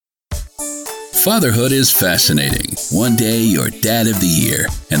Fatherhood is fascinating. One day you're Dad of the Year,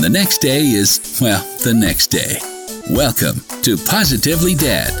 and the next day is, well, the next day. Welcome to Positively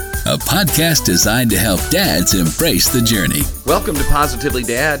Dad, a podcast designed to help dads embrace the journey. Welcome to Positively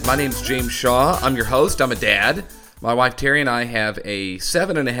Dad. My name's James Shaw. I'm your host. I'm a dad. My wife Terry and I have a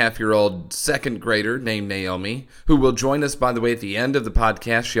 7.5-year-old second grader named Naomi, who will join us, by the way, at the end of the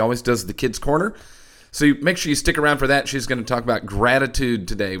podcast. She always does the Kids Corner. So make sure you stick around for that. She's going to talk about gratitude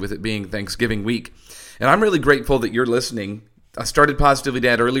today, with it being Thanksgiving week. And I'm really grateful that you're listening. I started Positively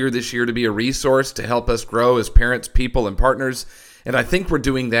Dad earlier this year to be a resource to help us grow as parents, people, and partners. And I think we're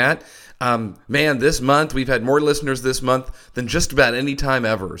doing that. This month, we've had more listeners this month than just about any time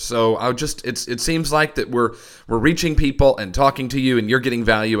ever. So it seems like that we're reaching people and talking to you, and you're getting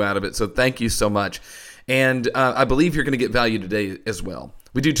value out of it. So thank you so much. And I believe you're going to get value today as well.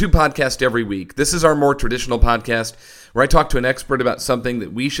 We do 2 podcasts every week. This is our more traditional podcast where I talk to an expert about something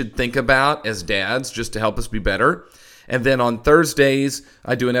that we should think about as dads just to help us be better. And then on Thursdays,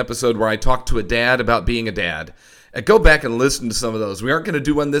 I do an episode where I talk to a dad about being a dad. Go back and listen to some of those. We aren't going to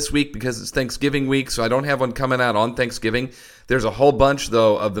do one this week because it's Thanksgiving week, so I don't have one coming out on Thanksgiving. There's a whole bunch,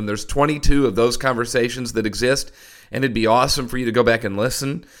 though, of them. There's 22 of those conversations that exist, and it'd be awesome for you to go back and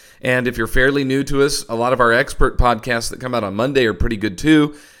listen. And if you're fairly new to us, a lot of our expert podcasts that come out on Monday are pretty good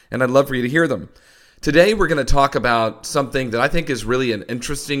too, and I'd love for you to hear them. Today, we're going to talk about something that I think is really an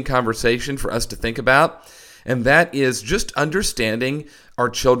interesting conversation for us to think about, and that is just understanding our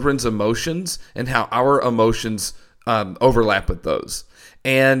children's emotions and how our emotions overlap with those.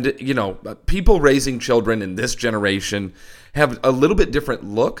 And, people raising children in this generation have a little bit different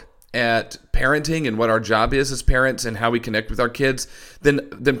look at parenting and what our job is as parents and how we connect with our kids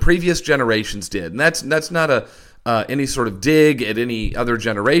than previous generations did. And that's not any sort of dig at any other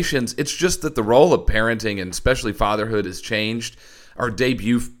generations. It's just that the role of parenting and especially fatherhood has changed. Our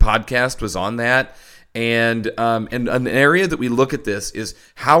debut podcast was on that. And an area that we look at this is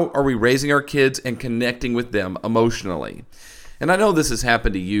how are we raising our kids and connecting with them emotionally. And I know this has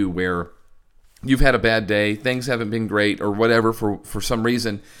happened to you where you've had a bad day, things haven't been great or whatever for some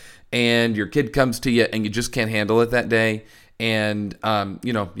reason, and your kid comes to you and you just can't handle it that day, and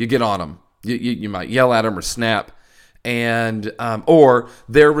you get on them. You might yell at them or snap, and or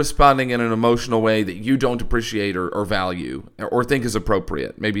they're responding in an emotional way that you don't appreciate or value or think is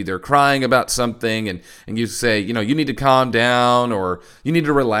appropriate. Maybe they're crying about something, and you say, you need to calm down or you need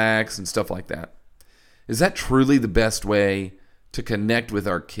to relax and stuff like that. Is that truly the best way to connect with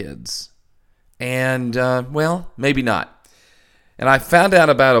our kids? And maybe not. And I found out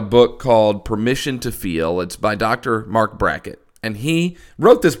about a book called Permission to Feel. It's by Dr. Mark Brackett. And he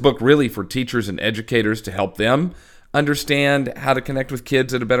wrote this book really for teachers and educators to help them understand how to connect with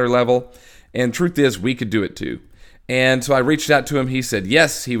kids at a better level. And truth is, we could do it too. And so I reached out to him. He said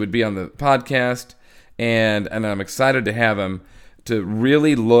yes, he would be on the podcast. And I'm excited to have him to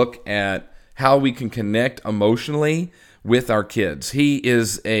really look at how we can connect emotionally with our kids. He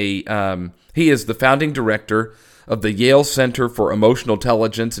is the founding director of the Yale Center for Emotional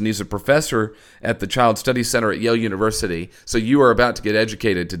Intelligence, and he's a professor at the Child Studies Center at Yale University. So you are about to get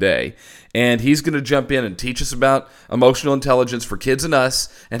educated today. And he's going to jump in and teach us about emotional intelligence for kids and us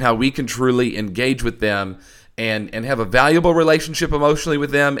and how we can truly engage with them and have a valuable relationship emotionally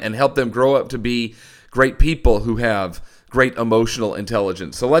with them and help them grow up to be great people who have great emotional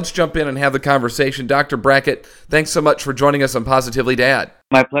intelligence. So let's jump in and have the conversation. Dr. Brackett, thanks so much for joining us on Positively Dad.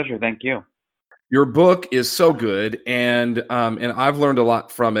 My pleasure. Thank you. Your book is so good, and I've learned a lot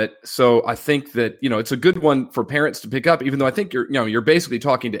from it. So I think that it's a good one for parents to pick up. Even though I think you're basically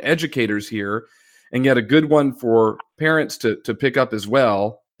talking to educators here, and yet a good one for parents to pick up as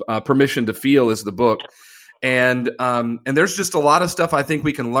well. Permission to Feel is the book, and there's just a lot of stuff I think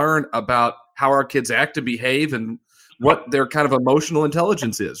we can learn about how our kids act and behave, and what their kind of emotional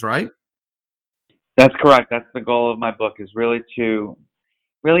intelligence is. Right? That's correct. That's the goal of my book, is really to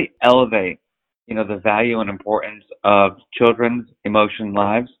elevate the value and importance of children's emotion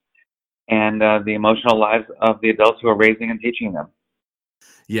lives and the emotional lives of the adults who are raising and teaching them.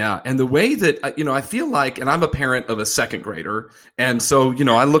 Yeah, and the way that, I feel like, and I'm a parent of a second grader, and so,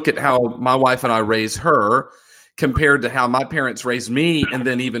 I look at how my wife and I raise her compared to how my parents raised me, and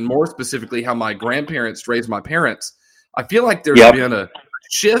then even more specifically, how my grandparents raised my parents. I feel like there's been a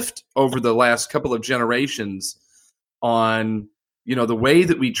shift over the last couple of generations on the way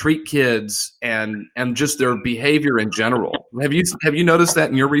that we treat kids and just their behavior in general. Have you noticed that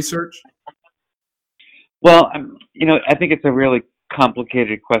in your research? Well, I think it's a really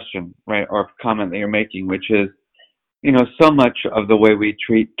complicated question, right, or comment that you're making, which is, so much of the way we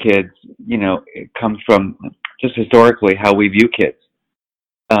treat kids, it comes from just historically how we view kids.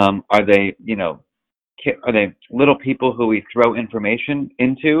 Are they, are they little people who we throw information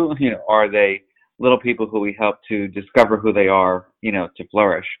into? Are they little people who we help to discover who they are, to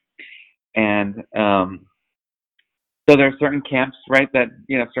flourish? And so there are certain camps, right, that,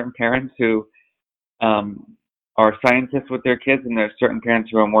 certain parents who are scientists with their kids, and there are certain parents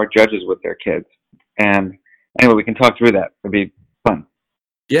who are more judges with their kids. And anyway, we can talk through that. It'd be fun.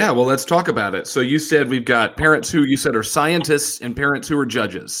 Yeah, well, let's talk about it. So you said we've got parents who you said are scientists and parents who are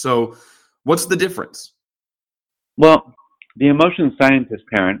judges. So what's the difference? Well, the emotion scientist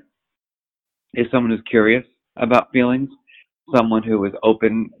parent is someone who's curious about feelings, someone who is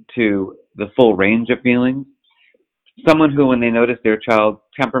open to the full range of feelings, someone who, when they notice their child's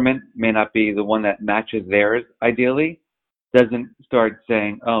temperament may not be the one that matches theirs ideally, doesn't start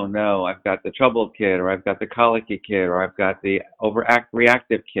saying, oh no, I've got the troubled kid, or I've got the colicky kid, or I've got the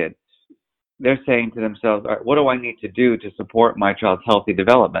reactive kid. They're saying to themselves, all right, what do I need to do to support my child's healthy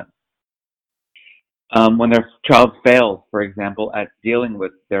development? When their child fails, for example, at dealing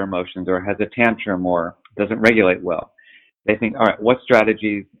with their emotions, or has a tantrum, or doesn't regulate well, they think, all right, what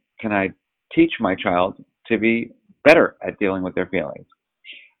strategies can I teach my child to be better at dealing with their feelings?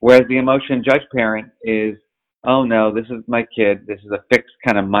 Whereas the emotion judge parent is, oh no, this is my kid, this is a fixed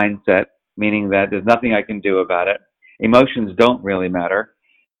kind of mindset, meaning that there's nothing I can do about it. Emotions don't really matter.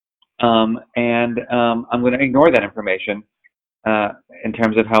 And I'm going to ignore that information in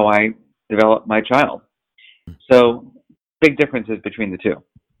terms of how I develop my child. So big differences between the two.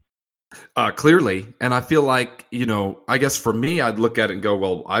 Clearly. And I feel like, I guess for me, I'd look at it and go,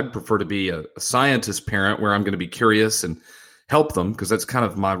 well, I'd prefer to be a scientist parent where I'm going to be curious and help them, because that's kind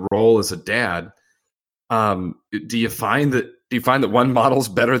of my role as a dad. Do you find that one model's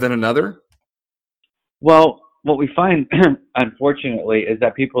better than another? Well, what we find, unfortunately, is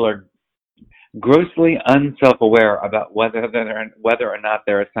that people are grossly unself-aware about whether or not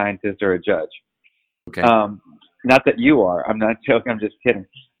they're a scientist or a judge. Okay. Not that you are. I'm not joking. I'm just kidding.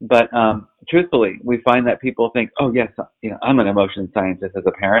 But truthfully, we find that people think, oh, yes, I'm an emotion scientist as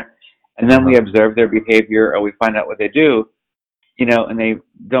a parent. And then we observe their behavior, or we find out what they do, and they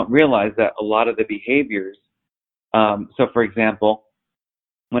don't realize that a lot of the behaviors. So, for example,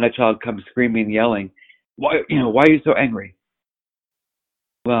 when a child comes screaming, yelling, why are you so angry?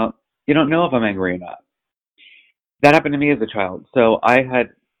 Well, you don't know if I'm angry or not. That happened to me as a child. So I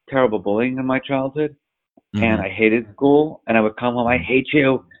had terrible bullying in my childhood. Mm-hmm. And I hated school, and I would come home, I hate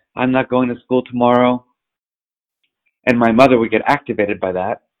you, I'm not going to school tomorrow. And my mother would get activated by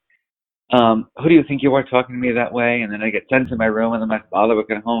that. Who do you think you are, talking to me that way? And then I get sent to my room, and then my father would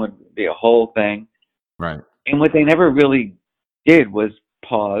come home and be a whole thing. Right. And what they never really did was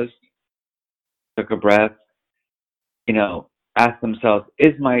pause, took a breath, ask themselves,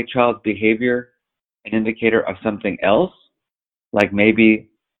 is my child's behavior an indicator of something else? Like maybe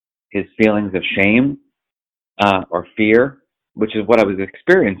his feelings of shame, or fear, which is what I was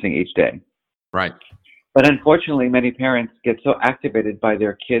experiencing each day. Right. But unfortunately, many parents get so activated by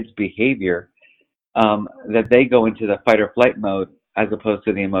their kids' behavior that they go into the fight or flight mode as opposed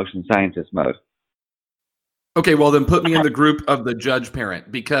to the emotion scientist mode. Okay, well then put me in the group of the judge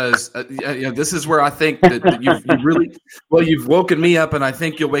parent, because this is where I think that you've woken me up, and I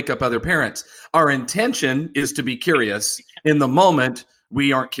think you'll wake up other parents. Our intention is to be curious. In the moment,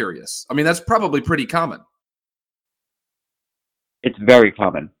 we aren't curious. I mean, that's probably pretty common. It's very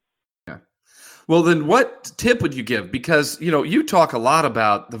common. Yeah. Well, then what tip would you give? Because, you talk a lot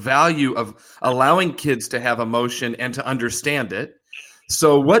about the value of allowing kids to have emotion and to understand it.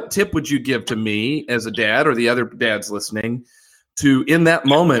 So what tip would you give to me as a dad, or the other dads listening, to, in that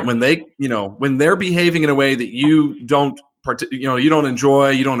moment when when they're behaving in a way that you don't enjoy,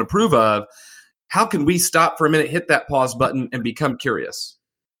 you don't approve of, how can we stop for a minute, hit that pause button, and become curious?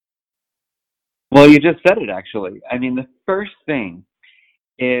 Well, you just said it, actually. I mean, the first thing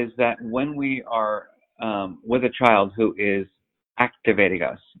is that when we are with a child who is activating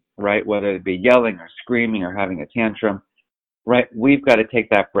us, right, whether it be yelling or screaming or having a tantrum, right, we've got to take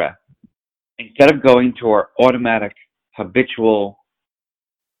that breath. Instead of going to our automatic, habitual,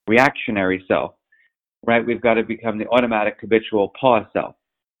 reactionary self, right, we've got to become the automatic, habitual pause self.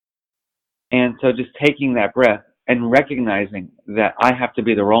 And so just taking that breath and recognizing that I have to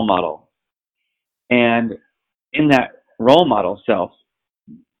be the role model. And in that role model self,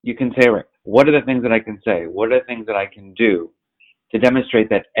 you can say, right, what are the things that I can say? What are the things that I can do to demonstrate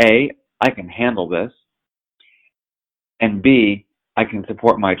that A, I can handle this, and B, I can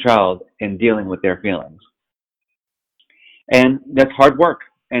support my child in dealing with their feelings. And that's hard work.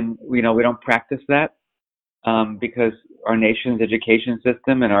 And, we don't practice that because our nation's education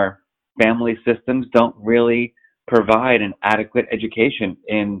system and our family systems don't really provide an adequate education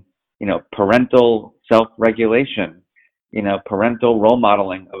in, parental self-regulation, parental role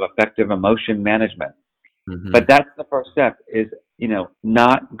modeling of effective emotion management. Mm-hmm. But that's the first step is,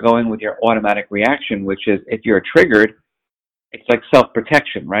 not going with your automatic reaction, which is if you're triggered, it's like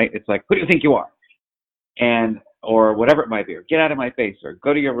self-protection, right? It's like, who do you think you are? Or whatever it might be, or get out of my face, or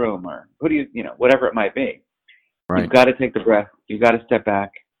go to your room, or who do you, whatever it might be. Right. You've got to take the breath. You've got to step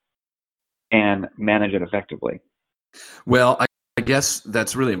back and manage it effectively. Well, I guess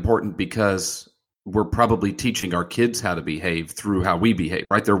that's really important because we're probably teaching our kids how to behave through how we behave,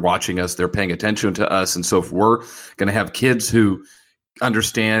 right? They're watching us, they're paying attention to us. And so if we're going to have kids who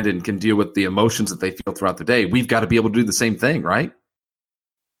understand and can deal with the emotions that they feel throughout the day, we've got to be able to do the same thing, right?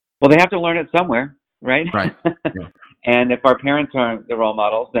 Well, they have to learn it somewhere, right? Right. Yeah. And if our parents aren't the role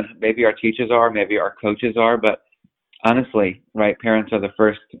models, then maybe our teachers are, maybe our coaches are. But honestly, right, parents are the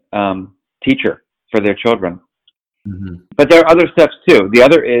first teacher for their children. Mm-hmm. But there are other steps too. The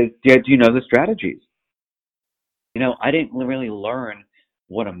other is, do you know the strategies? I didn't really learn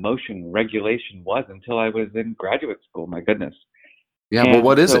what emotion regulation was until I was in graduate school. My goodness. Yeah. Well,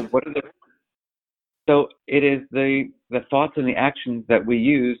 what is it? So it is the thoughts and the actions that we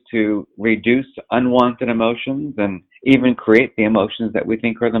use to reduce unwanted emotions and even create the emotions that we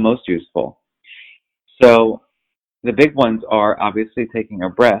think are the most useful. So the big ones are obviously taking a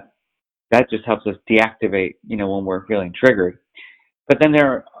breath. That just helps us deactivate, when we're feeling triggered. But then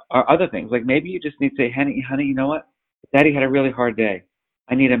there are other things, like maybe you just need to say, honey, you know what? Daddy had a really hard day.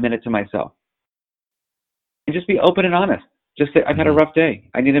 I need a minute to myself. And just be open and honest. Just say, I've had a rough day.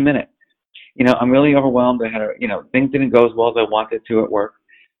 I need a minute. I'm really overwhelmed. Things didn't go as well as I wanted to at work.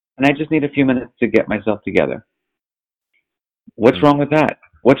 And I just need a few minutes to get myself together. What's wrong with that?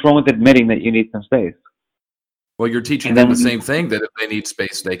 What's wrong with admitting that you need some space? Well, you're teaching them the same thing, that if they need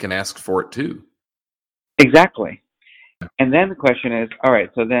space, they can ask for it too. Exactly. And then the question is, all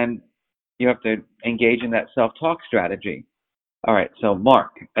right, so then you have to engage in that self-talk strategy. All right, so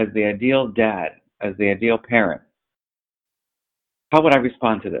Mark, as the ideal dad, as the ideal parent, how would I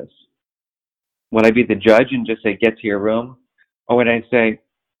respond to this? Would I be the judge and just say, get to your room? Or would I say,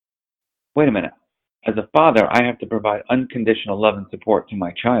 wait a minute, as a father, I have to provide unconditional love and support to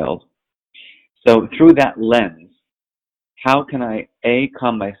my child. So through that lens, how can I, A,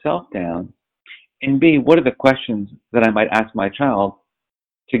 calm myself down, and B, what are the questions that I might ask my child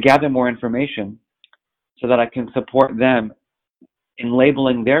to gather more information so that I can support them in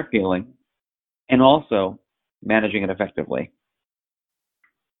labeling their feeling and also managing it effectively?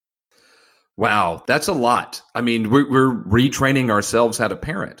 Wow, that's a lot. I mean, we're retraining ourselves how to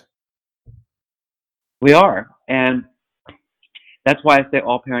parent. We are. And that's why I say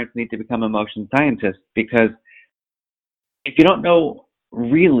all parents need to become emotion scientists, because if you don't know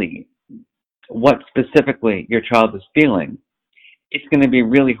really what specifically your child is feeling, it's going to be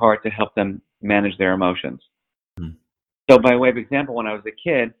really hard to help them manage their emotions. Mm-hmm. So by way of example, when I was a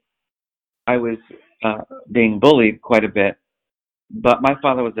kid, I was being bullied quite a bit, but my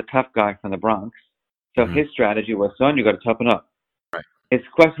father was a tough guy from the Bronx. So his strategy was, son, you got to toughen up. Right. It's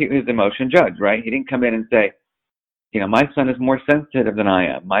question, he was the emotion judge, right? He didn't come in and say, my son is more sensitive than I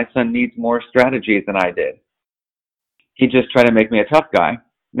am. My son needs more strategies than I did. He just tried to make me a tough guy.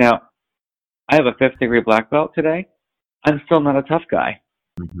 Now, I have a 5th-degree black belt today. I'm still not a tough guy.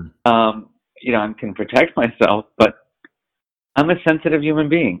 Mm-hmm. I can protect myself, but I'm a sensitive human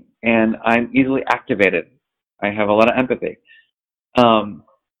being, and I'm easily activated. I have a lot of empathy.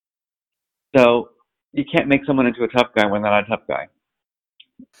 So you can't make someone into a tough guy when they're not a tough guy,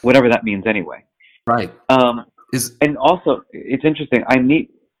 whatever that means anyway. Right. And also, it's interesting. I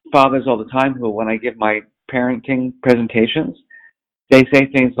meet fathers all the time who, when I give my parenting presentations, they say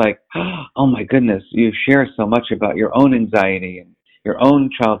things like, oh my goodness, you share so much about your own anxiety and your own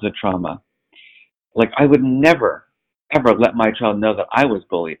childhood trauma. Like, I would never, ever let my child know that I was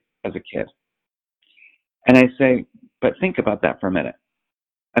bullied as a kid. And I say, but think about that for a minute.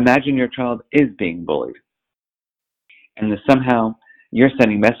 Imagine your child is being bullied. And that somehow you're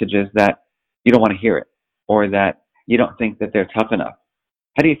sending messages that you don't want to hear it, or that you don't think that they're tough enough.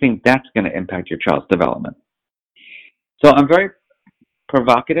 How do you think that's going to impact your child's development? So I'm very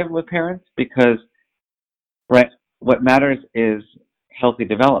provocative with parents because, right, what matters is healthy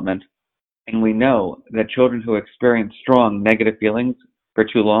development. And we know that children who experience strong negative feelings for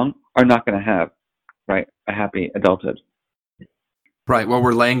too long are not going to have, right, a happy adulthood. Right. Well,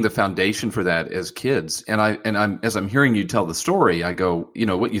 we're laying the foundation for that as kids. And I'm as I'm hearing you tell the story, I go,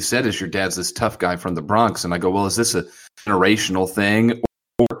 what you said is your dad's this tough guy from the Bronx. And I go, well, is this a generational thing?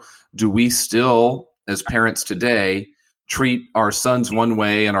 Or do we still, as parents today, treat our sons one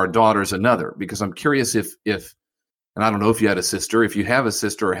way and our daughters another? Because I'm curious if And I don't know if you had a sister, if you have a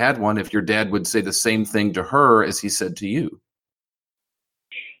sister or had one, if your dad would say the same thing to her as he said to you.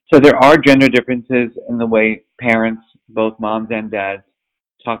 So there are gender differences in the way parents, both moms and dads,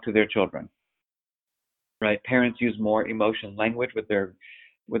 talk to their children. Right? Parents use more emotion language with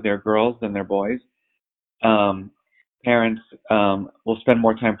their girls than their boys. Parents will spend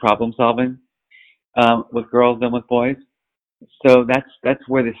more time problem solving with girls than with boys. So that's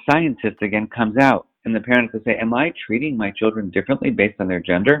where the scientist again comes out, and the parents will say, "Am I treating my children differently based on their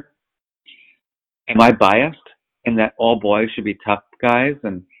gender? Am I biased in that all boys should be tough guys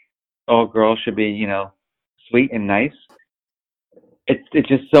and all girls should be, sweet and nice?" It's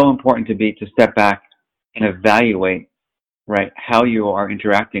just so important to step back and evaluate, right, how you are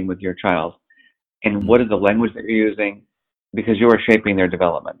interacting with your child and what is the language that you're using, because you are shaping their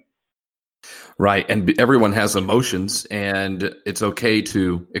development. Right. And everyone has emotions, and it's okay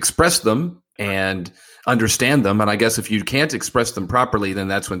to express them and understand them. And I guess if you can't express them properly, then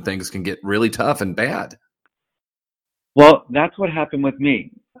that's when things can get really tough and bad. Well, that's what happened with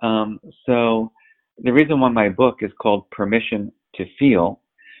me. So the reason why my book is called Permission to Feel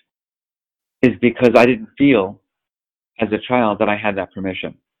is because I didn't feel as a child that I had that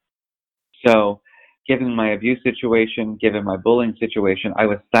permission. So given my abuse situation, given my bullying situation, I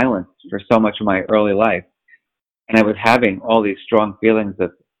was silenced for so much of my early life. And I was having all these strong feelings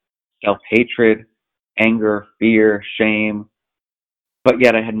of self-hatred, anger, fear, shame, but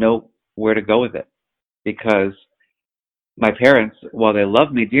yet I had nowhere to go with it because my parents, while they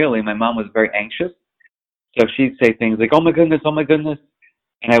loved me dearly, my mom was very anxious. So she'd say things like, oh my goodness.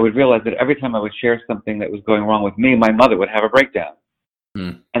 And I would realize that every time I would share something that was going wrong with me, my mother would have a breakdown.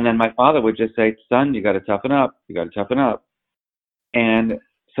 And then my father would just say, son, you got to toughen up. You got to toughen up. And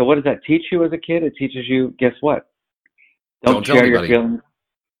so what does that teach you as a kid? It teaches you, guess what? Don't share your feelings.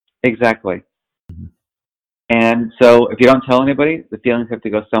 Exactly. And so if you don't tell anybody, the feelings have to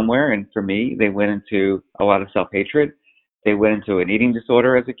go somewhere. And for me, they went into a lot of self-hatred. They went into an eating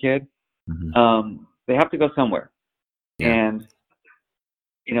disorder as a kid. They have to go somewhere. Yeah. And,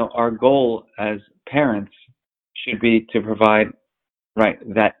 our goal as parents should be to provide, right,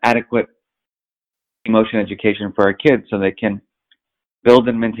 that adequate emotion education for our kids so they can build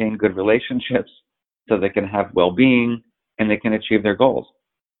and maintain good relationships, so they can have well-being, and they can achieve their goals.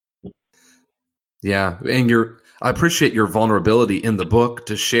 Yeah, and I appreciate your vulnerability in the book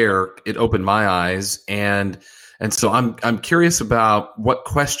to share. It opened my eyes, and so I'm curious about what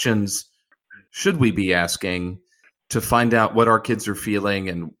questions should we be asking to find out what our kids are feeling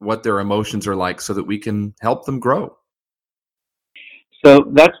and what their emotions are like, so that we can help them grow.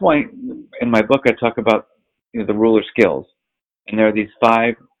 So that's why in my book I talk about the ruler skills, and there are these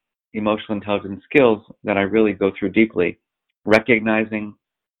 5 emotional intelligence skills that I really go through deeply: recognizing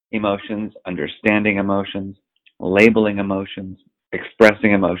emotions, understanding emotions, labeling emotions,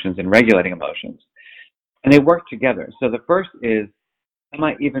 expressing emotions, and regulating emotions. And they work together. So the first is, am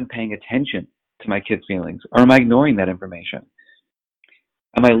I even paying attention to my kids' feelings, or am I ignoring that information?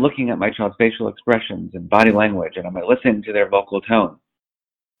 Am I looking at my child's facial expressions and body language, and am I listening to their vocal tone?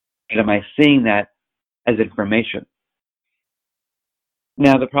 And am I seeing that as information?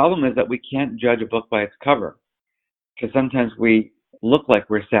 Now, the problem is that we can't judge a book by its cover, because sometimes we look like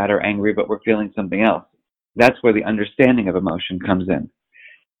we're sad or angry, but we're feeling something else. That's where the understanding of emotion comes in.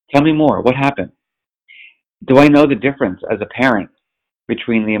 Tell me more. What happened? Do I know the difference as a parent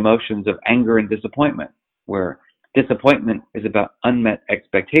between the emotions of anger and disappointment, where disappointment is about unmet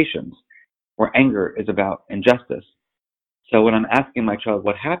expectations, where anger is about injustice? So when I'm asking my child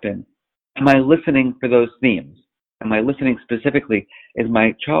what happened, am I listening for those themes? Am I listening specifically? Is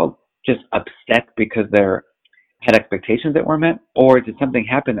my child just upset because they had expectations that were met, or did something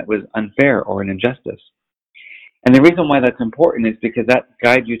happen that was unfair or an injustice? And the reason why that's important is because that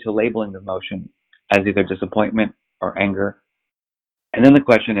guides you to labeling the emotion as either disappointment or anger. And then the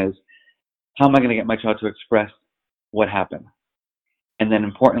question is, how am I going to get my child to express what happened? And then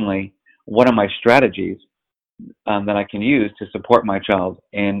importantly, what are my strategies that I can use to support my child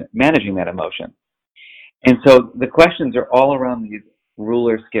in managing that emotion? And so the questions are all around these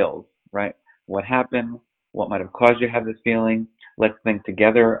ruler skills, right? What happened? What might have caused you to have this feeling? Let's think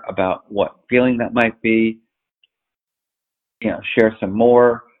together about what feeling that might be. Share some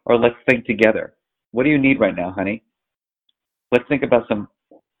more, or let's think together. What do you need right now, honey? Let's think about some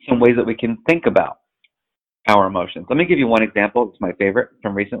ways that we can think about our emotions. Let me give you one example. It's my favorite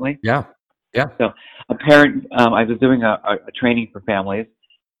from recently. Yeah. So a parent, I was doing a training for families,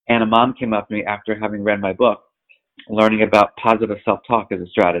 and a mom came up to me after having read my book, learning about positive self-talk as a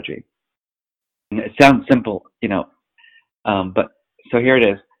strategy. And it sounds simple, but so here it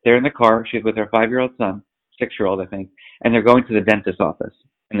is. They're in the car. She's with her 5-year-old son. 6-year-old, I think, and they're going to the dentist's office.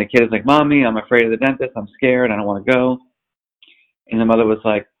 And the kid is like, Mommy, I'm afraid of the dentist. I'm scared. I don't want to go. And the mother was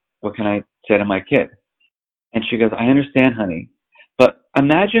like, what can I say to my kid? And she goes, I understand, honey. But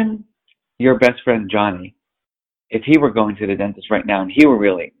imagine your best friend, Johnny, if he were going to the dentist right now and he were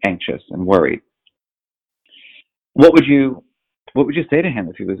really anxious and worried. What would you say to him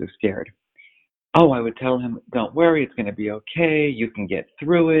if he was scared? Oh, I would tell him, don't worry, it's going to be okay. You can get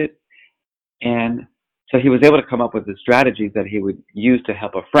through it. And so he was able to come up with the strategies that he would use to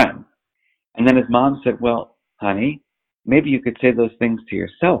help a friend. And then his mom said, well, honey, maybe you could say those things to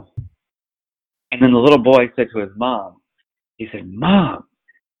yourself. And then the little boy said to his mom, he said, Mom,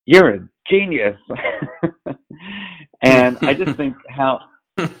 you're a genius. And I just think how,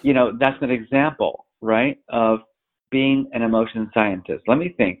 that's an example, right, of being an emotion scientist. Let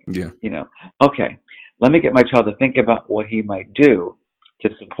me think, okay, let me get my child to think about what he might do to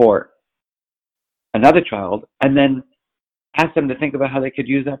support another child, and then ask them to think about how they could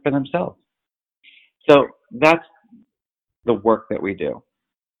use that for themselves. So that's the work that we do.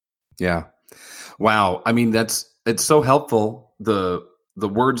 Yeah. Wow. I mean, it's so helpful. The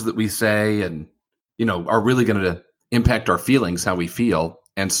words that we say and, are really going to impact our feelings, how we feel.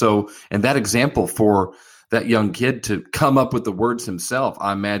 And that example for that young kid to come up with the words himself,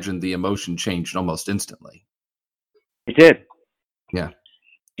 I imagine the emotion changed almost instantly. It did. Yeah.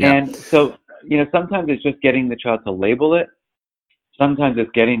 And so, sometimes it's just getting the child to label it. Sometimes it's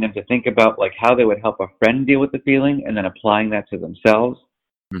getting them to think about like how they would help a friend deal with the feeling and then applying that to themselves.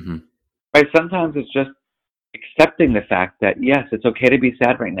 Mm-hmm. Right? Sometimes it's just accepting the fact that, yes, it's okay to be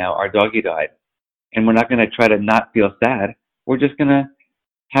sad right now. Our doggy died. And we're not going to try to not feel sad. We're just going to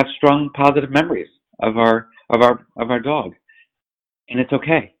have strong positive memories of our dog. And it's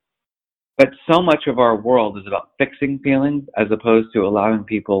okay. But so much of our world is about fixing feelings as opposed to allowing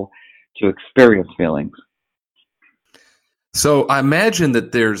people to experience feelings. So I imagine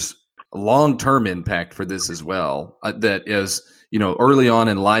that there's a long-term impact for this as well. That is, early on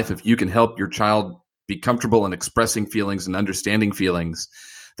in life, if you can help your child be comfortable in expressing feelings and understanding feelings,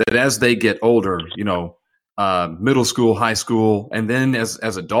 that as they get older, middle school, high school, and then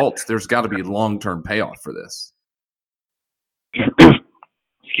as adults, there's got to be long-term payoff for this.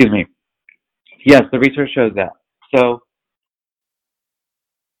 Excuse me. Yes, the research shows that. So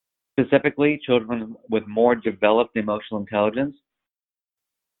specifically, children with more developed emotional intelligence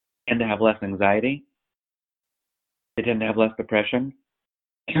tend to have less anxiety. They tend to have less depression.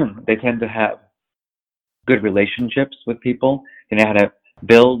 They tend to have good relationships with people. They know how to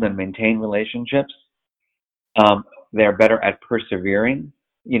build and maintain relationships. They're better at persevering,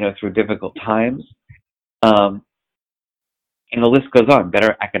 through difficult times. And the list goes on.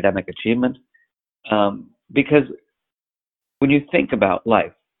 Better academic achievement. Because when you think about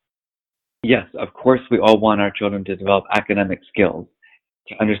life, yes, of course, we all want our children to develop academic skills,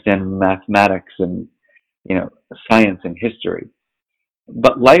 to understand mathematics and, science and history.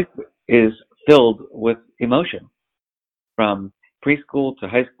 But life is filled with emotion from preschool to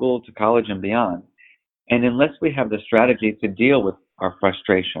high school to college and beyond. And unless we have the strategy to deal with our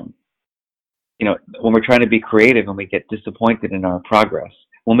frustration, when we're trying to be creative and we get disappointed in our progress,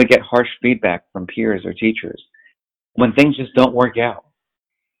 when we get harsh feedback from peers or teachers, when things just don't work out,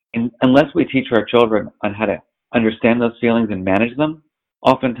 and unless we teach our children on how to understand those feelings and manage them,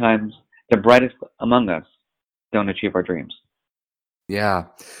 oftentimes the brightest among us don't achieve our dreams. Yeah.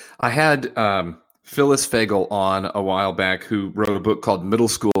 I had Phyllis Fagel on a while back who wrote a book called Middle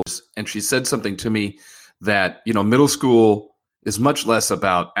Schools, and she said something to me that, middle school is much less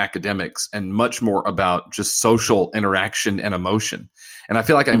about academics and much more about just social interaction and emotion. And I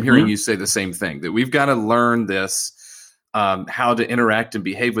feel like I'm hearing you say the same thing, that we've got to learn this, how to interact and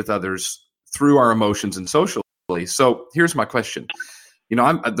behave with others through our emotions and socially. So here's my question.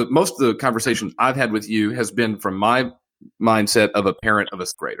 Most of the conversation I've had with you has been from my mindset of a parent of a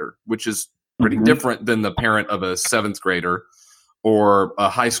grader, which is pretty different than the parent of a 7th grader or a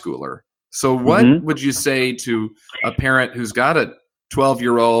high schooler. So what would you say to a parent who's got a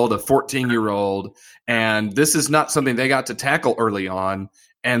 12-year-old, a 14-year-old, and this is not something they got to tackle early on,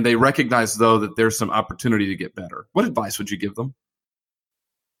 and they recognize, though, that there's some opportunity to get better? What advice would you give them?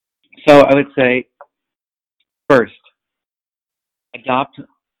 So I would say, first, adopt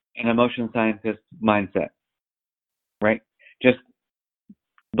an emotion scientist mindset, right? Just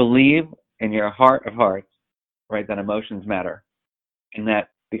believe in your heart of hearts, right, that emotions matter, and that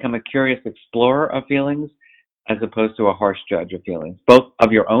become a curious explorer of feelings as opposed to a harsh judge of feelings, both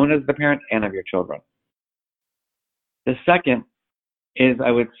of your own as the parent and of your children. The second is, I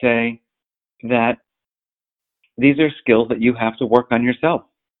would say that these are skills that you have to work on yourself.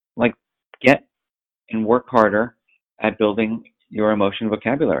 Like, get and work harder at building your emotion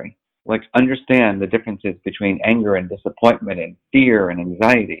vocabulary. Like, understand the differences between anger and disappointment and fear and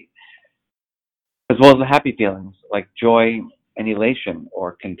anxiety, as well as the happy feelings like joy and elation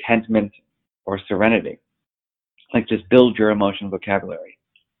or contentment or serenity. Like, just build your emotion vocabulary.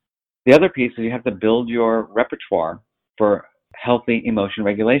 The other piece is you have to build your repertoire for healthy emotion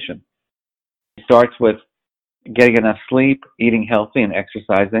regulation. It starts with getting enough sleep, eating healthy, and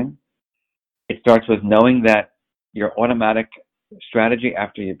exercising. It starts with knowing that your automatic strategy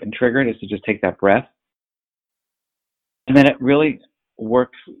after you've been triggered is to just take that breath. And then it really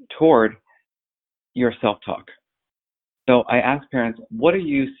works toward your self-talk. So I ask parents, what are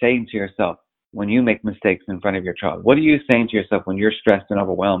you saying to yourself when you make mistakes in front of your child? What are you saying to yourself when you're stressed and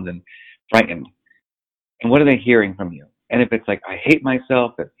overwhelmed and frightened? And what are they hearing from you? And if it's like, I hate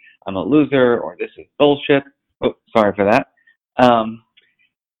myself, if I'm a loser, or this is bullshit, oh, sorry for that,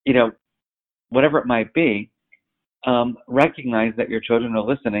 whatever it might be, recognize that your children are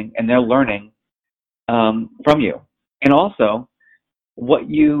listening and they're learning from you. And also, what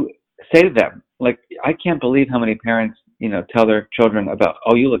you say to them. Like, I can't believe how many parents, tell their children about,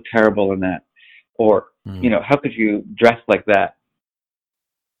 oh, you look terrible in that. Or, how could you dress like that?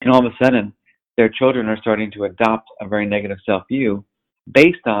 And all of a sudden, their children are starting to adopt a very negative self-view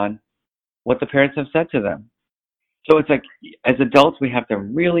based on what the parents have said to them. So it's like, as adults, we have to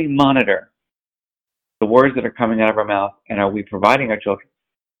really monitor the words that are coming out of our mouth, and are we providing our children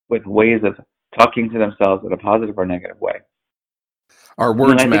with ways of talking to themselves in a positive or negative way? Our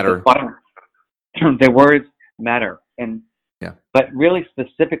words matter. Their words matter. And yeah. But really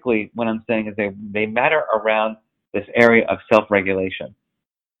specifically, what I'm saying is they matter around this area of self-regulation,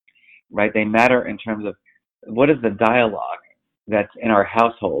 right? They matter in terms of what is the dialogue that's in our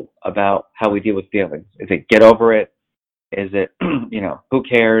household about how we deal with feelings. Is it get over it? Is it, who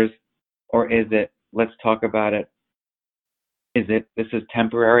cares? Or is it, let's talk about it? Is it, this is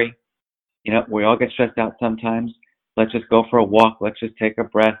temporary? We all get stressed out sometimes. Let's just go for a walk. Let's just take a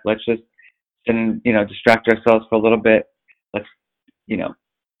breath. Let's just sit and, distract ourselves for a little bit. Let's,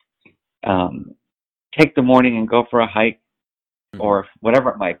 take the morning and go for a hike, or whatever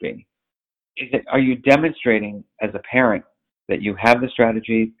it might be. Are you demonstrating as a parent that you have the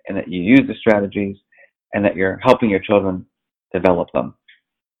strategies and that you use the strategies and that you're helping your children develop them?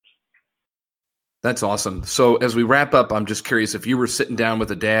 That's awesome. So as we wrap up, I'm just curious, if you were sitting down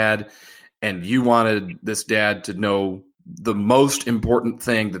with a dad and you wanted this dad to know the most important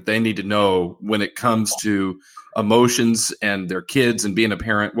thing that they need to know when it comes to emotions and their kids and being a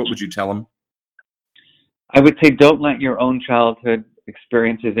parent, what would you tell them? I would say, don't let your own childhood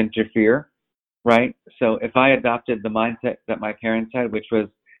experiences interfere, right? So if I adopted the mindset that my parents had, which was,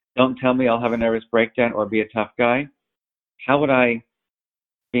 don't tell me I'll have a nervous breakdown or be a tough guy, how would I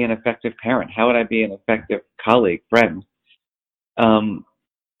be an effective parent? How would I be an effective colleague, friend?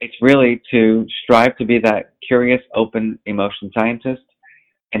 It's really to strive to be that curious, open emotion scientist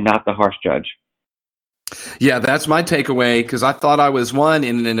and not the harsh judge. Yeah, that's my takeaway, because I thought I was one,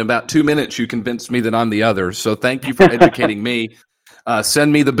 and in about 2 minutes you convinced me that I'm the other. So thank you for educating me.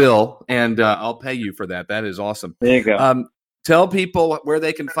 Send me the bill, and I'll pay you for that. That is awesome. There you go. Tell people where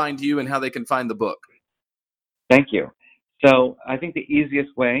they can find you and how they can find the book. Thank you. So I think the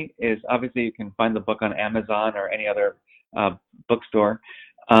easiest way is, obviously, you can find the book on Amazon or any other bookstore.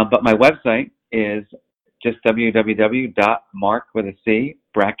 But my website is just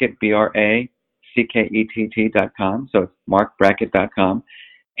www.markbrackett.com. So it's markbrackett.com.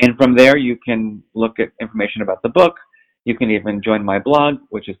 And from there, you can look at information about the book. You can even join my blog,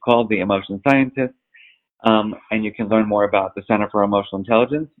 which is called The Emotion Scientist. And you can learn more about the Center for Emotional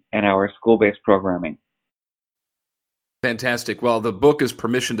Intelligence and our school-based programming. Fantastic. Well, the book is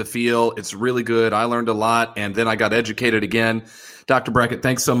Permission to Feel. It's really good. I learned a lot, and then I got educated again. Dr. Brackett,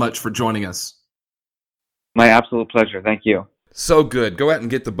 thanks so much for joining us. My absolute pleasure. Thank you. So good. Go out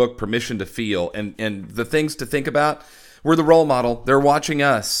and get the book Permission to Feel. And the things to think about, we're the role model. They're watching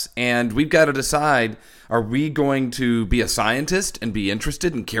us, and we've got to decide, are we going to be a scientist and be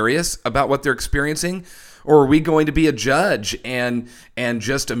interested and curious about what they're experiencing? Or are we going to be a judge and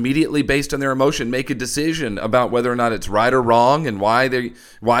just immediately, based on their emotion, make a decision about whether or not it's right or wrong, and why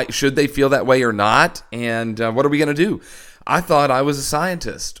should they feel that way or not? And what are we going to do? I thought I was a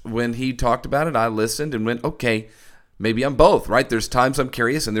scientist. When he talked about it, I listened and went, okay, maybe I'm both, right? There's times I'm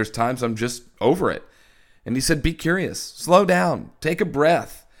curious and there's times I'm just over it. And he said, be curious, slow down, take a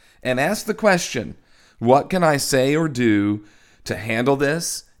breath, and ask the question, what can I say or do to handle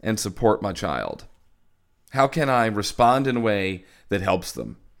this and support my child? How can I respond in a way that helps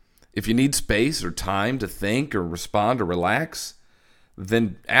them? If you need space or time to think or respond or relax,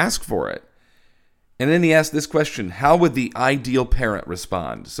 then ask for it. And then he asked this question: how would the ideal parent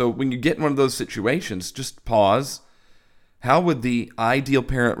respond? So when you get in one of those situations, just pause. How would the ideal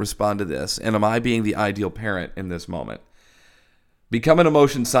parent respond to this? And am I being the ideal parent in this moment? Become an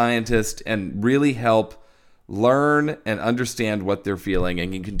emotion scientist and really help learn and understand what they're feeling.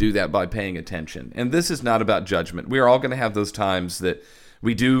 And you can do that by paying attention. And this is not about judgment. We are all going to have those times that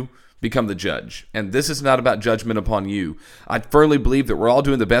we do become the judge. And this is not about judgment upon you. I firmly believe that we're all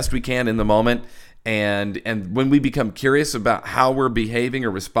doing the best we can in the moment. And when we become curious about how we're behaving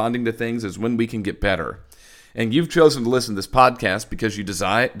or responding to things is when we can get better. And you've chosen to listen to this podcast because you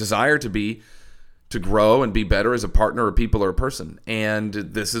desire to grow and be better as a partner or people or a person. And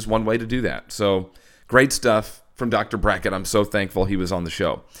this is one way to do that. So great stuff from Dr. Brackett. I'm so thankful he was on the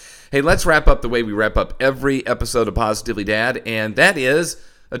show. Hey, let's wrap up the way we wrap up every episode of Positively Dad, and that is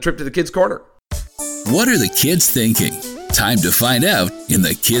a trip to the Kids Corner. What are the kids thinking? Time to find out in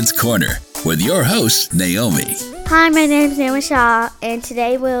the Kids Corner with your host, Naomi. Hi, my name is Naomi Shaw, and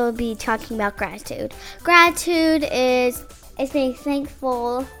today we'll be talking about gratitude. Gratitude is being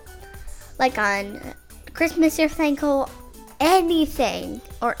thankful, like on Christmas you're thankful, anything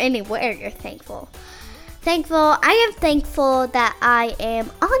or anywhere you're thankful. I am thankful that I am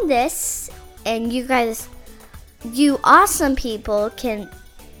on this, and you guys, you awesome people can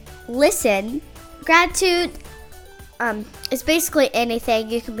listen. Gratitude is basically anything.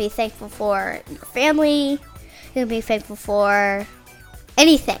 You can be thankful for your family. You can be thankful for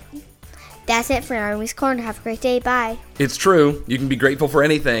anything. That's it for Naomi's Corner. Have a great day. Bye. It's true. You can be grateful for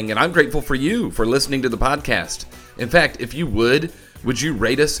anything, and I'm grateful for you for listening to the podcast. In fact, if you would you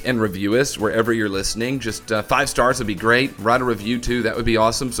rate us and review us wherever you're listening? Just 5 stars would be great. Write a review too. That would be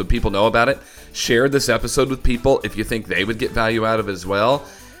awesome so people know about it. Share this episode with people if you think they would get value out of it as well.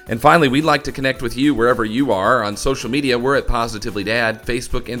 And finally, we'd like to connect with you wherever you are. On social media, we're at Positively Dad,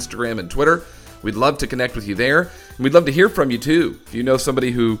 Facebook, Instagram, and Twitter. We'd love to connect with you there. And we'd love to hear from you too. If you know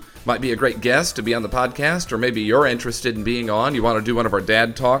somebody who might be a great guest to be on the podcast, or maybe you're interested in being on, you want to do one of our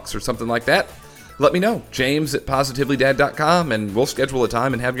dad talks or something like that, let me know. James at positivelydad.com, and we'll schedule a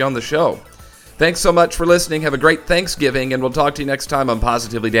time and have you on the show. Thanks so much for listening. Have a great Thanksgiving, and we'll talk to you next time on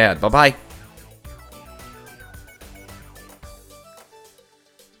Positively Dad. Bye-bye.